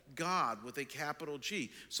 called God with a capital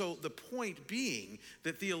G. So the point being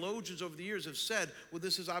that theologians over the years have said, well,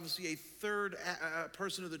 this is obviously a third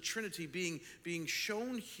person of the Trinity being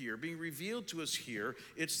shown here, being revealed to us here.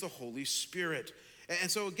 It's the Holy Spirit. And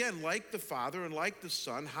so again, like the Father and like the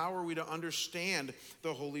Son, how are we to understand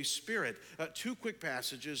the Holy Spirit? Two quick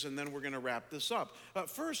passages, and then we're going to wrap this up.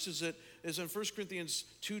 First is in 1 Corinthians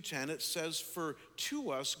 2:10, it says, "For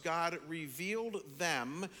to us God revealed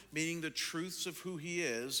them," meaning the truths of who he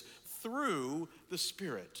is, "through the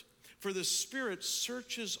Spirit. For the Spirit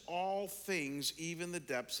searches all things, even the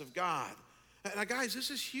depths of God." Now, guys, this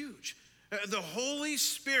is huge. The Holy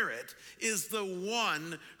Spirit is the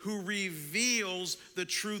one who reveals the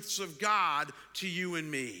truths of God to you and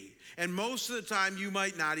me. And most of the time, you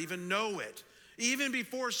might not even know it. Even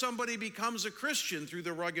before somebody becomes a Christian through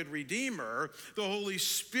the rugged Redeemer, the Holy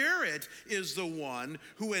Spirit is the one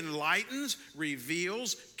who enlightens,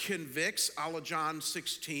 reveals, convicts, a la John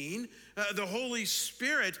 16. The Holy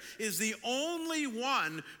Spirit is the only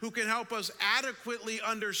one who can help us adequately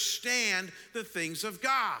understand the things of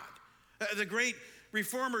God. The great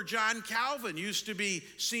reformer John Calvin used to be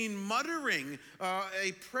seen muttering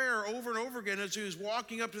a prayer over and over again as he was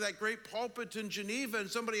walking up to that great pulpit in Geneva,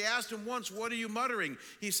 and somebody asked him once, "What are you muttering?"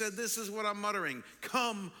 He said, "This is what I'm muttering.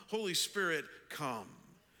 Come, Holy Spirit, come."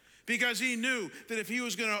 Because he knew that if he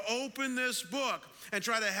was going to open this book and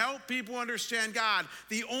try to help people understand God,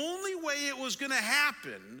 the only way it was going to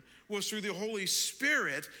happen was through the Holy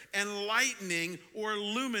Spirit enlightening or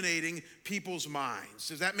illuminating people's minds.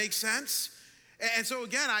 Does that make sense? And so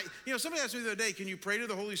again, somebody asked me the other day, can you pray to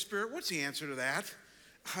the Holy Spirit? What's the answer to that?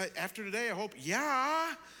 After today, I hope,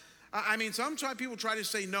 yeah. I mean, sometimes people try to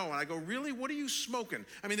say no, and I go, really? What are you smoking?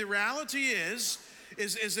 I mean, the reality is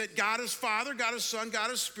that God is Father, God is Son,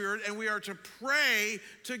 God is Spirit, and we are to pray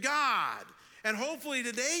to God. And hopefully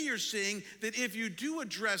today you're seeing that if you do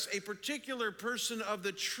address a particular person of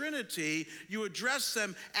the Trinity, you address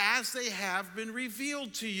them as they have been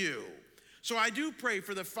revealed to you. So I do pray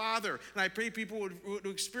for the Father, and I pray people would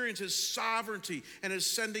experience his sovereignty and his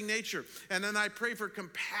sending nature. And then I pray for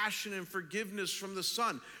compassion and forgiveness from the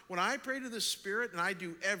Son. When I pray to the Spirit, and I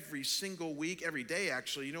do every single week, every day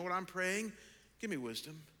actually, you know what I'm praying? Give me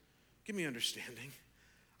wisdom. Give me understanding.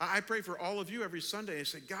 I pray for all of you every Sunday. I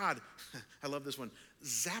say, God, I love this one,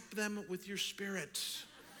 zap them with your Spirit.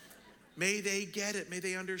 May they get it. May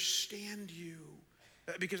they understand you.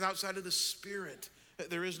 Because outside of the Spirit,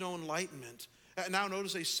 there is no enlightenment. Now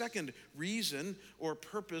notice a second reason or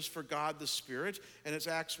purpose for God the Spirit, and it's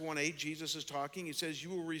Acts 1:8. Jesus is talking. He says, you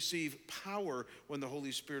will receive power when the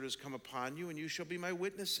Holy Spirit has come upon you, and you shall be my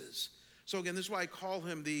witnesses. So again, this is why I call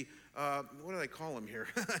him the, what did I call him here?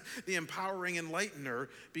 The empowering enlightener,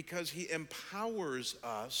 because he empowers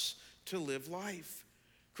us to live life.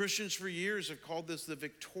 Christians for years have called this the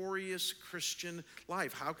victorious Christian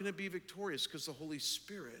life. How can it be victorious? Because the Holy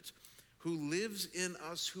Spirit, who lives in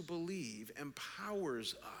us who believe,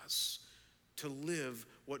 empowers us to live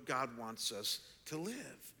what God wants us to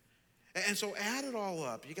live. And so add it all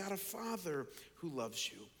up. You got a Father who loves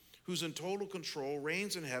you, who's in total control,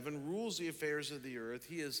 reigns in heaven, rules the affairs of the earth.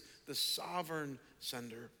 He is the sovereign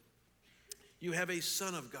sender. You have a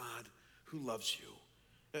Son of God who loves you.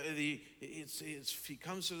 He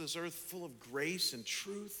comes to this earth full of grace and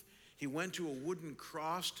truth. He went to a wooden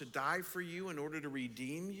cross to die for you in order to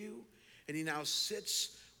redeem you. And he now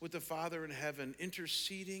sits with the Father in heaven,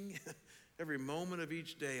 interceding every moment of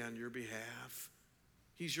each day on your behalf.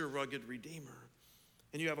 He's your rugged Redeemer.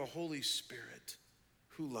 And you have a Holy Spirit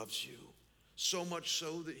who loves you, so much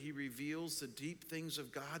so that he reveals the deep things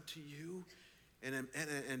of God to you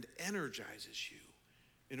and energizes you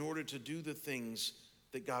in order to do the things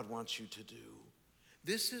that God wants you to do.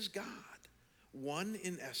 This is God, one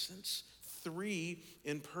in essence, three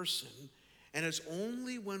in person, and it's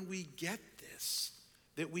only when we get this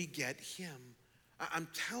that we get him. I'm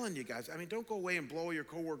telling you guys, I mean, don't go away and blow your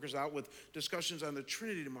coworkers out with discussions on the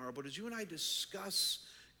Trinity tomorrow, but as you and I discuss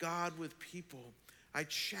God with people, I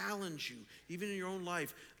challenge you, even in your own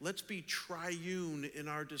life, let's be triune in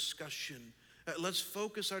our discussion. Let's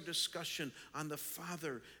focus our discussion on the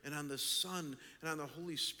Father and on the Son and on the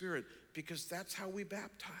Holy Spirit, because that's how we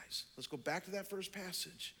baptize. Let's go back to that first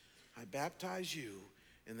passage. I baptize you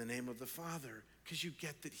in the name of the Father, because you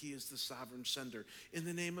get that he is the sovereign sender. In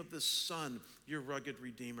the name of the Son, your rugged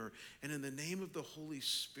Redeemer. And in the name of the Holy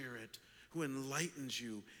Spirit, who enlightens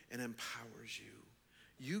you and empowers you.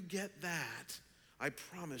 You get that, I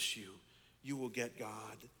promise you, you will get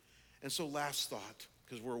God. And so last thought,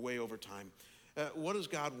 because we're way over time. What does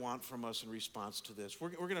God want from us in response to this? We're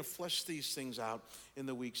going to flesh these things out in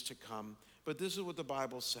the weeks to come. But this is what the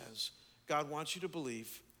Bible says. God wants you to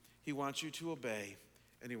believe. He wants you to obey.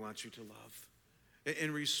 And he wants you to love.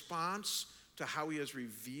 In response to how he has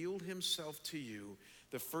revealed himself to you,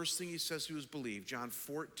 the first thing he says to you is believe. John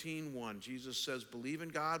 14:1, Jesus says, believe in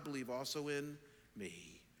God, believe also in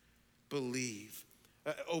me. Believe.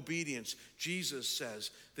 Obedience. Jesus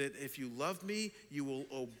says that if you love me, you will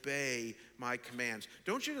obey my commands.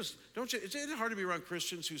 Don't you, is it hard to be around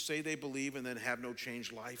Christians who say they believe and then have no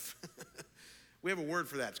changed life? We have a word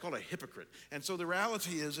for that. It's called a hypocrite. And so the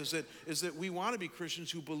reality is that we want to be Christians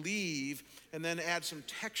who believe and then add some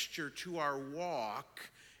texture to our walk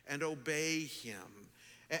and obey him.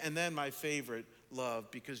 And then my favorite, love,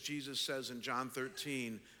 because Jesus says in John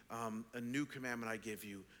 13, a new commandment I give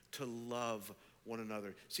you, to love one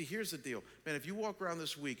another. See, here's the deal. Man, if you walk around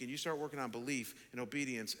this week and you start working on belief and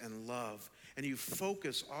obedience and love, and you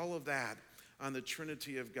focus all of that on the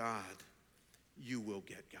Trinity of God, you will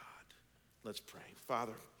get God. Let's pray.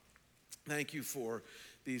 Father, thank you for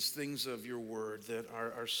these things of your word that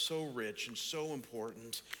are so rich and so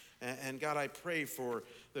important. And God, I pray for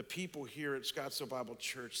the people here at Scottsdale Bible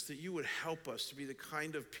Church that you would help us to be the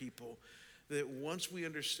kind of people that once we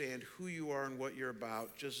understand who you are and what you're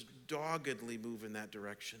about, just doggedly move in that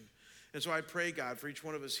direction. And so I pray, God, for each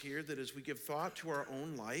one of us here, that as we give thought to our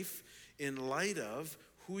own life in light of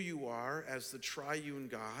who you are as the triune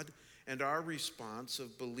God and our response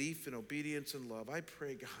of belief and obedience and love, I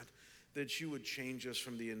pray, God, that you would change us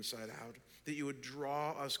from the inside out, that you would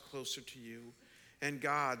draw us closer to you. And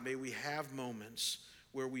God, may we have moments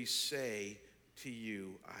where we say to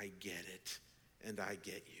you, I get it, and I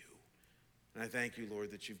get you. And I thank you,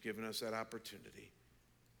 Lord, that you've given us that opportunity.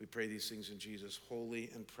 We pray these things in Jesus' holy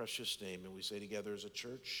and precious name. And we say together as a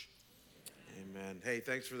church, amen. Hey,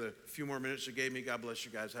 thanks for the few more minutes you gave me. God bless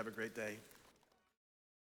you guys. Have a great day.